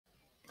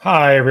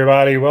Hi,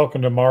 everybody.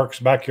 Welcome to Mark's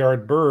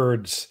Backyard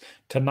Birds.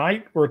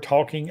 Tonight, we're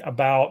talking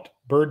about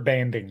bird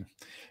banding,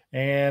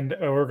 and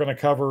we're going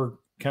to cover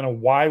kind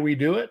of why we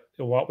do it,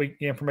 the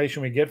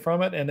information we get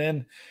from it, and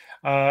then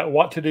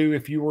what to do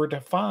if you were to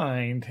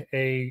find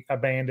a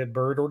banded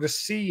bird or to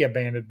see a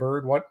banded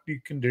bird. What you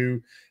can do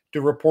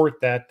to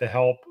report that to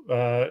help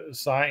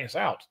science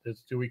out.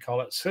 Do we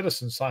call it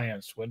citizen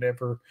science?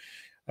 Whenever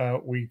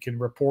we can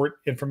report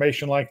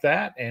information like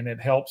that, and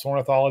it helps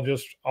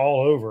ornithologists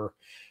all over.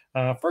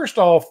 First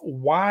off,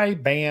 why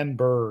ban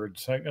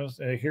birds?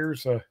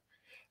 Here's a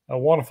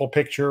wonderful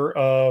picture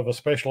of a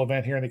special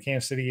event here in the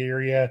Kansas City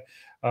area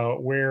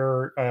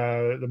where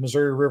the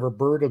Missouri River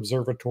Bird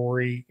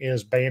Observatory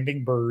is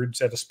banding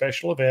birds at a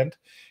special event.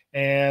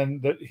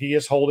 And he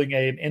is holding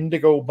an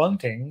indigo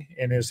bunting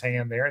in his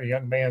hand there, and the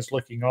young man's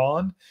looking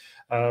on.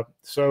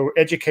 So,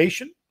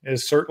 education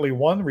is certainly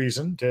one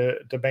reason to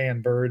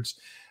ban birds.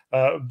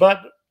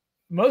 But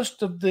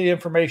most of the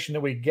information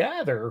that we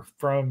gather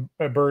from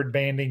bird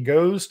banding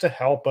goes to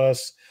help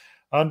us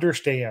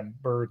understand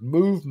bird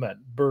movement,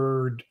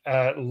 bird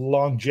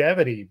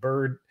longevity,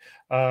 bird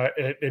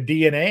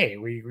DNA.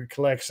 We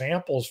collect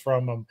samples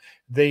from them.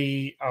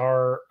 They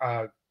are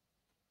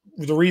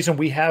the reason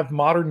we have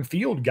modern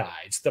field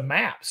guides, the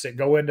maps that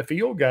go into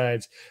field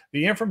guides,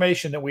 the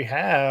information that we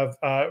have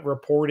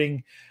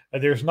reporting.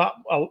 There's not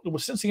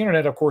since the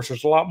internet, of course,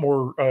 there's a lot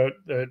more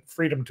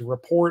freedom to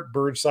report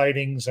bird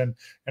sightings and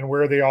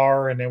where they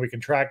are, and then we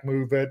can track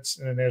movements.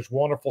 And there's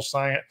wonderful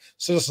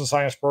citizen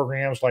science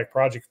programs like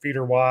Project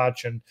Feeder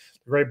Watch and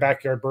the Great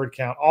Backyard Bird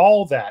Count.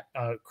 All that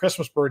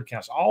Christmas bird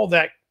counts, all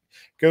that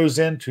goes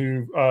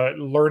into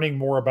learning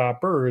more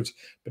about birds.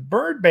 But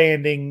bird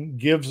banding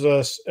gives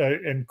us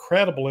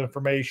incredible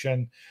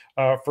information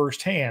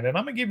firsthand, and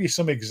I'm going to give you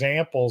some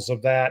examples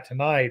of that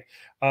tonight.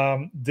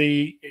 First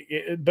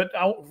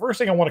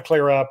thing I want to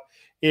clear up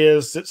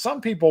is that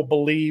some people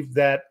believe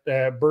that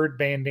bird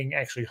banding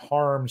actually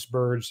harms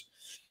birds.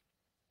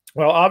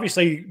 Well,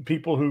 obviously,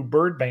 people who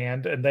bird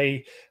band and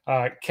they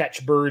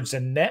catch birds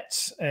in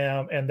nets,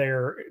 and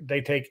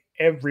they take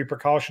every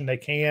precaution they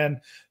can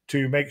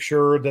to make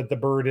sure that the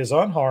bird is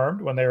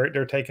unharmed when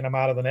they're taking them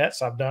out of the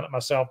nets. I've done it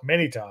myself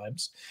many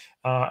times,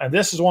 and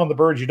this is one of the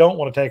birds you don't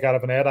want to take out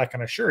of a net. I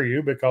can assure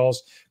you,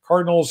 because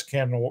cardinals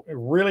can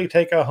really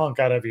take a hunk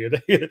out of you.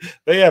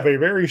 They have a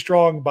very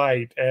strong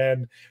bite,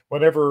 and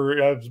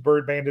whenever I've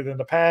bird banded in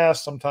the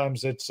past,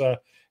 sometimes it's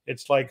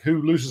like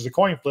who loses a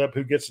coin flip,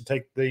 who gets to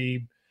take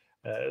the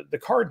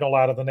cardinal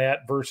out of the net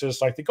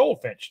versus like the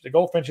goldfinch. The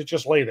goldfinches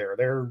just lay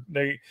there.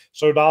 They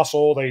so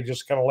docile. They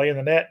just kind of lay in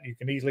the net. You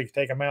can easily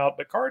take them out.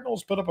 But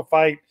cardinals put up a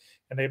fight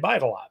and they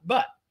bite a lot.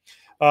 But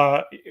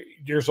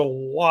there's a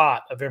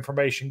lot of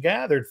information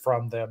gathered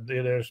from them.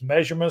 There's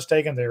measurements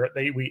taken there.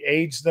 We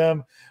age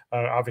them.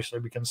 Obviously,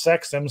 we can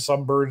sex them.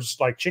 Some birds,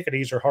 like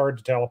chickadees, are hard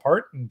to tell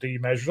apart until you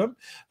measure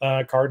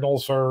them.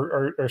 Cardinals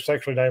are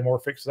sexually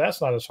dimorphic, so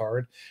that's not as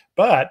hard.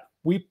 But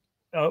we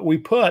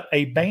put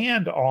a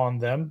band on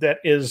them that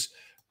is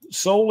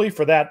solely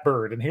for that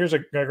bird. And here's a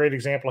great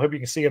example. I hope you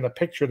can see in the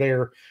picture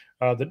there,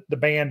 the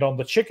band on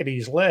the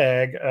chickadee's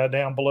leg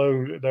down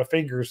below the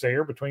fingers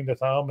there, between the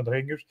thumb and the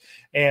fingers.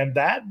 And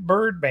that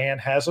bird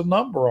band has a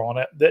number on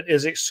it that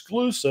is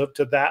exclusive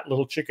to that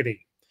little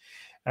chickadee.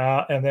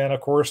 And then, of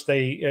course,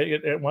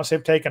 once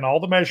they've taken all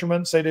the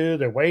measurements,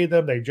 they weigh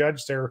them, they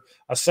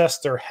assess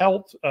their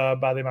health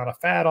by the amount of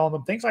fat on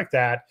them, things like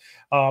that.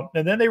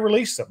 And then they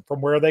release them from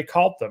where they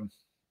caught them.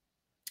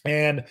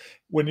 And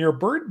when you're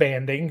bird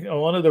banding,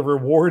 one of the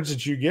rewards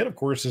that you get, of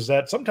course, is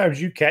that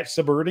sometimes you catch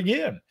the bird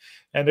again.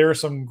 And there are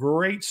some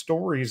great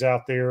stories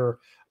out there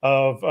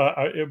of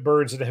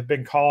birds that have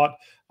been caught.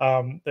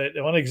 One of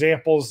the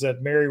examples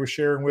that Mary was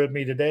sharing with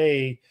me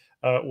today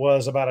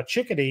was about a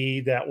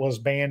chickadee that was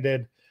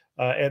banded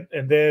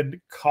and then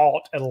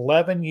caught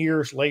 11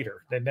 years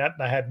later.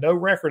 I had no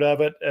record of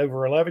it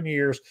over 11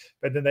 years,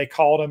 but then they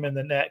caught him in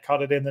the net,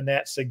 caught it in the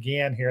nets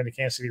again here in the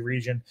Kansas City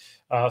region.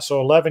 So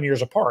 11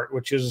 years apart,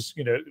 which is,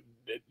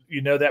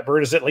 that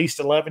bird is at least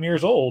 11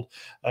 years old.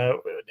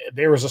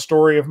 There was a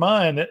story of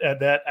mine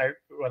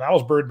when I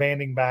was bird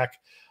banding back,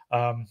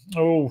 in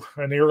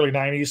the early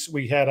 90s,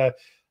 we had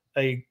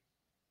a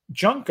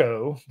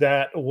junco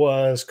that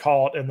was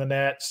caught in the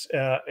nets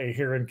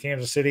here in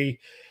Kansas City.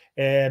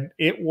 And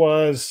it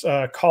was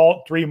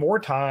caught 3 more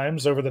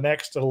times over the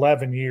next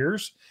 11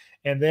 years.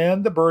 And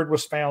then the bird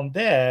was found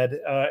dead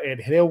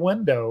at Hill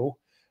Window,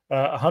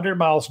 100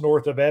 miles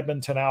north of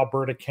Edmonton,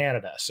 Alberta,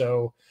 Canada.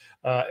 So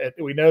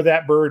we know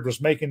that bird was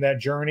making that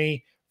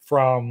journey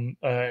from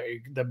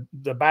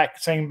the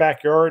same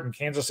backyard in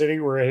Kansas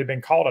City, where it had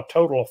been caught a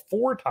total of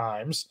 4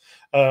 times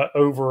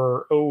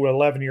over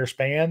 11-year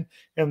span,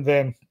 and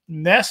then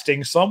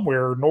nesting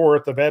somewhere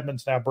north of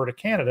Edmonton, Alberta,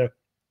 Canada,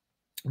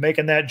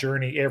 making that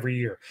journey every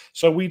year.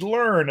 So we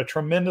learn a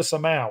tremendous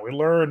amount. We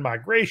learn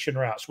migration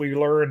routes. We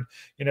learn,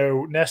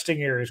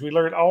 nesting areas. We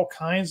learn all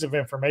kinds of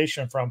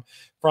information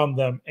from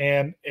them,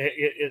 and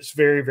it's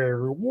very, very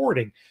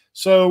rewarding.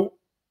 So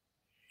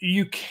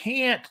you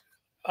can't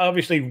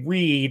obviously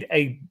read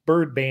a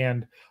bird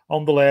band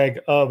on the leg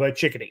of a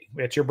chickadee.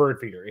 It's your bird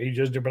feeder. You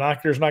just, your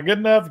binoculars not good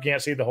enough. You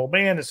can't see the whole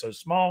band. It's so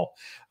small.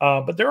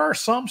 But there are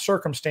some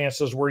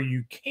circumstances where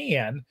you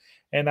can.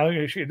 And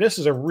this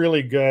is a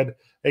really good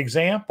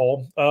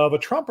example of a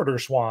trumpeter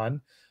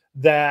swan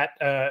that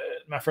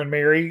my friend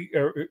Mary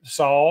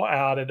saw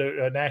out at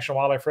a National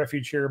Wildlife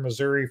Refuge here in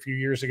Missouri a few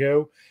years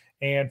ago,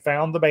 and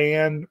found the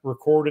band,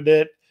 recorded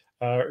it,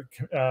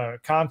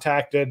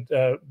 contacted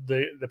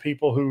the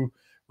people who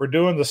were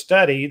doing the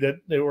study that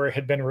they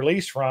had been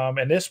released from.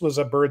 And this was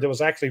a bird that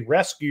was actually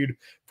rescued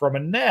from a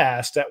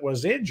nest that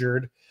was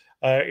injured.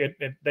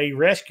 They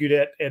rescued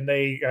it, and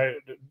they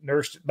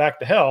nursed it back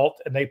to health,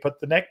 and they put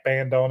the neck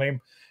band on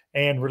him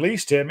and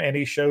released him. And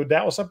he showed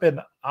that was up in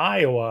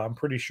Iowa, I'm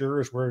pretty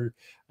sure, is where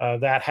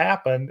that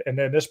happened. And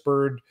then this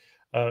bird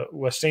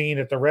was seen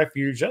at the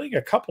refuge, I think,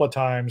 a couple of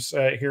times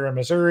here in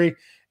Missouri,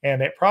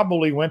 and it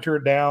probably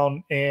wintered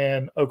down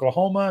in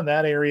Oklahoma, in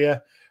that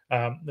area.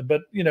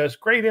 But it's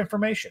great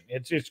information.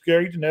 It's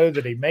great to know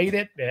that he made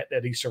it,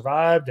 that he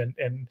survived, and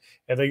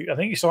I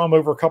think you saw him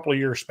over a couple of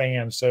year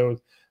span. So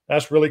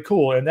that's really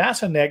cool. And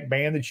that's a neck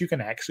band that you can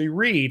actually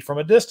read from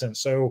a distance.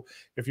 So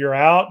if you're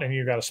out and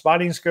you've got a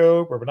spotting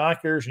scope or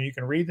binoculars and you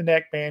can read the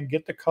neck band,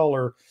 get the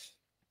color.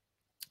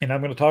 And I'm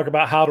going to talk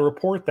about how to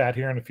report that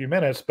here in a few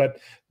minutes, but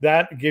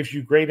that gives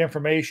you great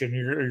information.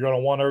 They're going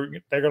to want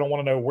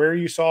to know where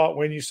you saw it,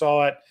 when you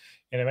saw it,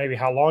 and maybe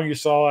how long you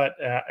saw it.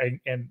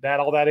 And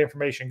all that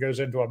information goes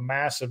into a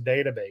massive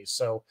database.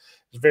 So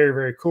it's very,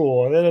 very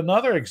cool. And then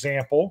another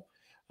example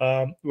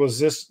was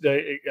this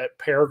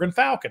Peregrine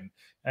Falcon.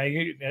 Now,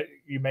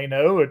 you may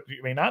know,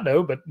 you may not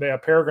know, but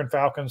peregrine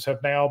falcons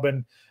have now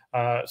been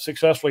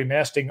successfully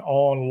nesting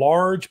on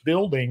large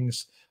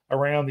buildings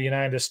around the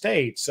United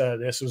States.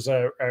 This was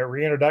a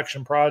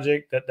reintroduction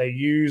project that they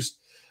used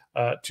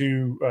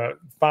to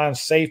find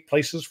safe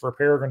places for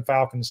peregrine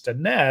falcons to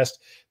nest,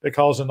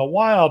 because in the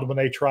wild, when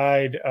they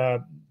tried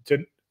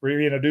to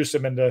reintroduce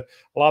them into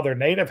a lot of their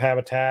native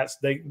habitats,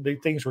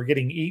 things were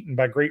getting eaten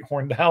by great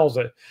horned owls,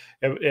 so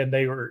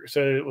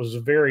it was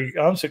very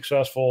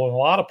unsuccessful in a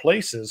lot of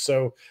places.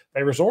 So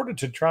they resorted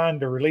to trying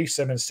to release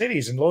them in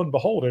cities, and lo and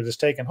behold, it has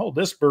taken hold.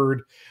 This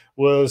bird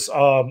was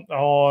on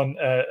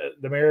the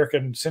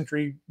American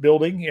Century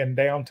building in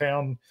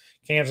downtown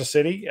Kansas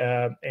City,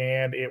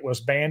 and it was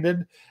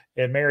banded.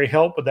 And Mary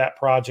helped with that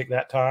project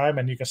that time,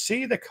 and you can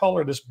see the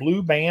color, this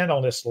blue band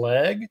on this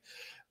leg.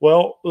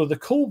 Well, the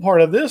cool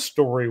part of this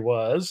story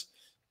was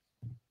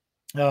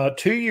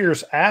 2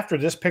 years after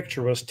this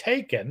picture was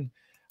taken,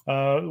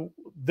 and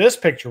this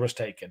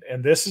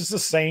is the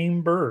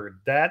same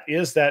bird. That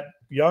is that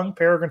young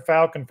peregrine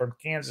falcon from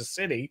Kansas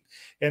City,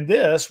 and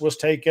this was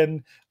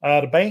taken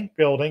at a bank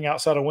building,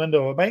 outside a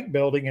window of a bank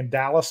building in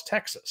Dallas,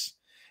 Texas.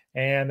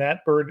 And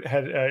that bird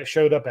had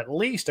showed up at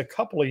least a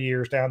couple of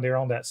years down there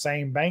on that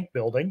same bank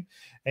building,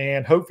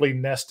 and hopefully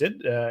nested.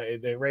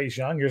 They raised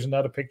young. Here's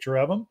another picture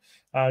of them.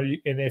 And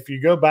if we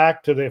go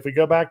back to the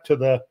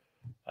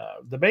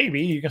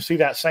baby, you can see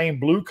that same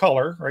blue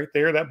color right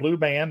there, that blue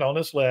band on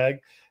his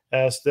leg,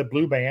 as the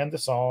blue band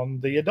that's on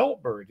the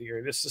adult bird here.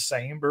 It's the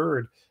same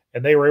bird,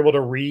 and they were able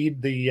to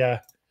read the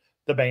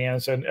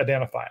bands and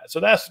identify it. So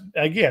that's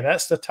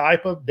the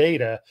type of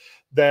data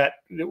that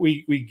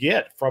we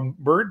get from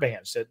bird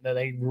bands, that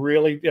they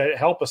really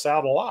help us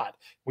out a lot.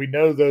 We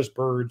know those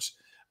birds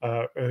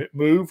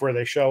move where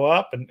they show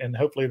up, and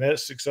hopefully they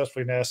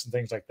successfully nest and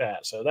things like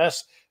that. So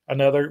that's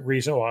another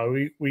reason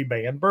why we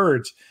ban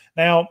birds.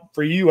 Now,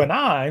 for you and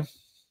I,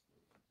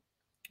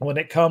 when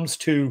it comes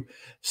to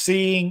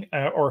seeing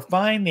or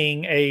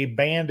finding a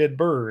banded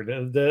bird,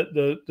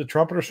 the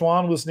trumpeter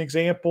swan was an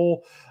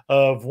example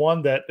of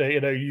one that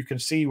you can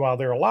see while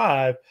they're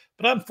alive.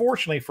 But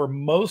unfortunately, for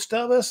most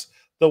of us,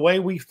 the way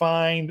we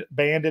find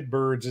banded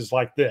birds is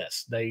like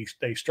this: they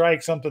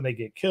strike something, they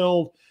get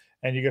killed,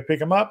 and you can pick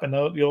them up, and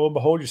lo and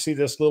behold, you see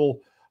this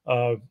little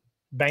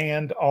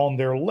band on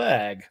their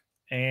leg,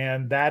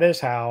 and that is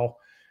how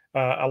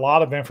a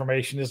lot of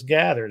information is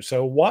gathered.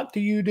 So what do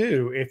you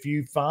do if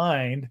you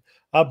find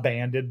a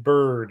banded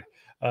bird?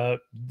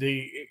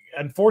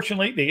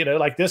 Unfortunately,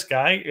 like this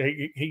guy,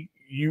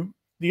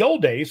 the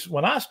old days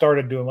when I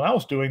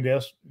was doing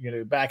this,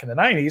 back in the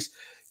 90s,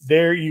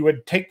 there you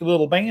would take the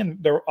little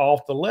band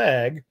off the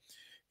leg,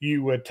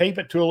 you would tape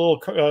it to a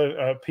little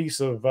piece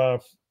of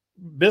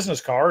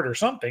business card or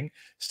something,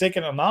 stick it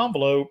in an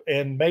envelope,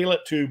 and mail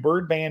it to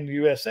Bird Band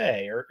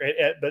USA.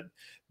 But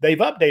they've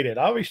updated.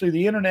 Obviously,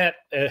 the internet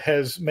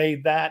has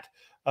made that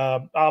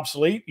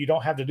obsolete. You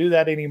don't have to do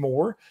that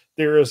anymore.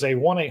 There is a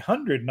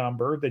 1-800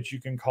 number that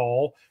you can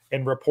call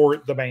and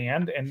report the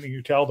band, and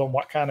you tell them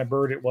what kind of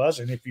bird it was.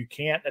 And if you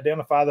can't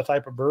identify the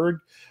type of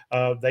bird,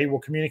 they will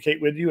communicate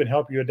with you and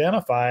help you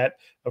identify it.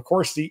 Of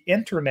course, the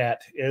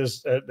internet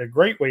is the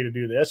great way to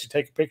do this. You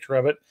take a picture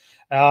of it.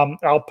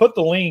 I'll put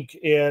the link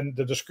in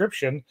the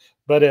description,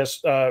 but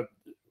it's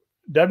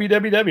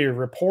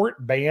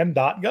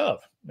www.reportband.gov.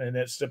 And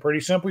it's pretty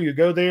simple. You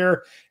go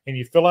there and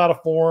you fill out a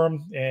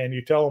form and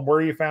you tell them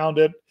where you found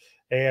it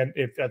And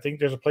if I think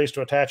there's a place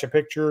to attach a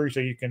picture so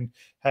you can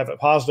have it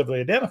positively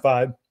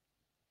identified.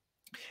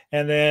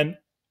 And then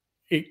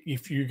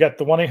if you got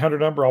the 1-800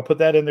 number, I'll put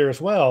that in there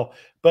as well.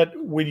 But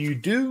when you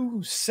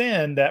do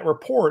send that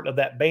report of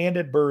that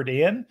banded bird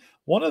in,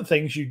 one of the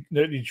things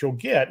that you'll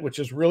get, which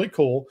is really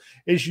cool,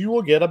 is you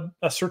will get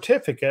a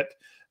certificate.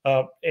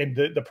 And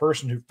the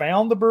person who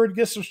found the bird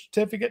gets a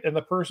certificate, and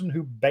the person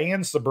who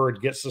bans the bird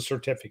gets the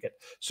certificate.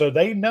 So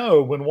they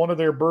know when one of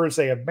their birds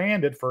they have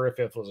banded for, if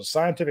it was a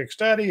scientific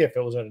study, if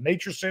it was at a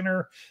nature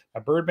center,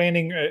 a bird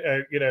banding,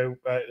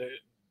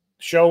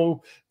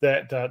 show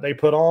that they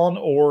put on,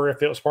 or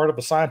if it was part of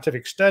a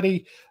scientific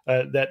study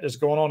that is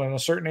going on in a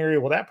certain area.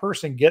 Well, that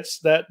person gets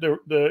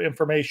the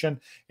information,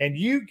 and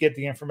you get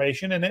the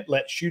information, and it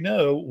lets you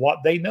know what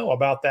they know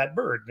about that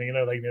bird. They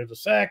know the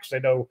sex, they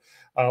know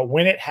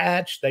when it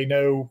hatched, they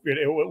know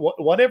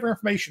whatever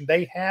information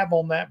they have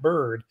on that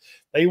bird,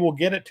 they will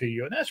get it to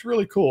you, and that's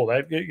really cool.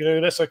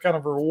 That's a kind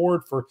of a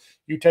reward for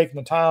you taking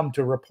the time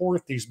to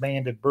report these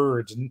banded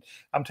birds. And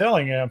I'm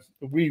telling you,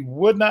 we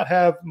would not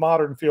have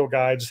modern field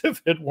guides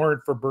if it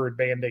weren't for bird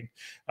banding.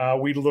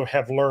 We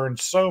have learned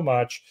so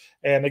much.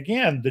 And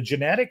again, the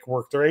genetic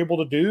work they're able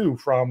to do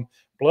from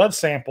blood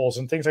samples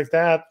and things like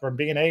that, from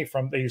DNA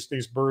from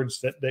these birds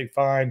that they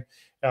find,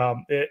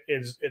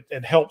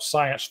 it helps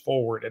science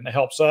forward, and it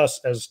helps us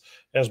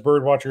as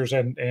bird watchers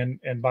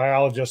and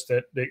biologists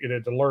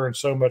to learn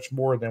so much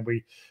more than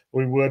we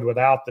would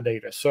without the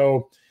data.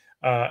 So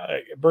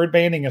bird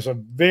banding is a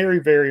very,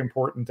 very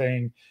important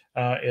thing.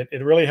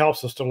 It really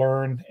helps us to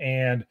learn,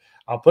 and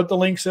I'll put the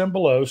links in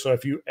below. So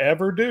if you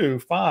ever do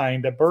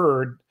find a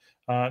bird,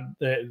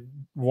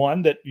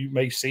 one that you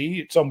may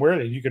see somewhere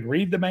that you can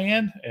read the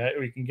man,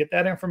 we can get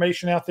that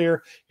information out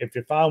there. If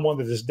you find one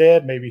that is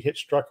dead, maybe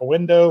struck a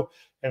window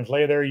and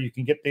lay there, you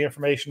can get the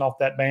information off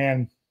that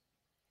man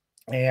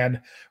and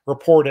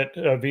report it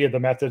via the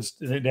methods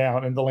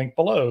down in the link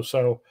below.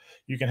 So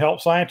you can help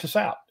scientists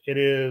out. It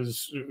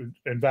is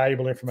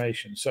invaluable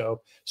information.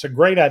 So it's a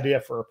great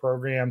idea for a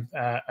program.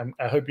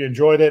 I hope you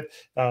enjoyed it.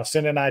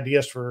 Send in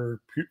ideas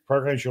for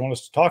programs you want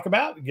us to talk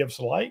about. Give us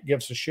a like, give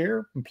us a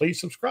share, and please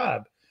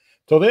subscribe.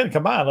 Till then,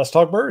 come on, let's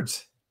talk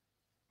birds.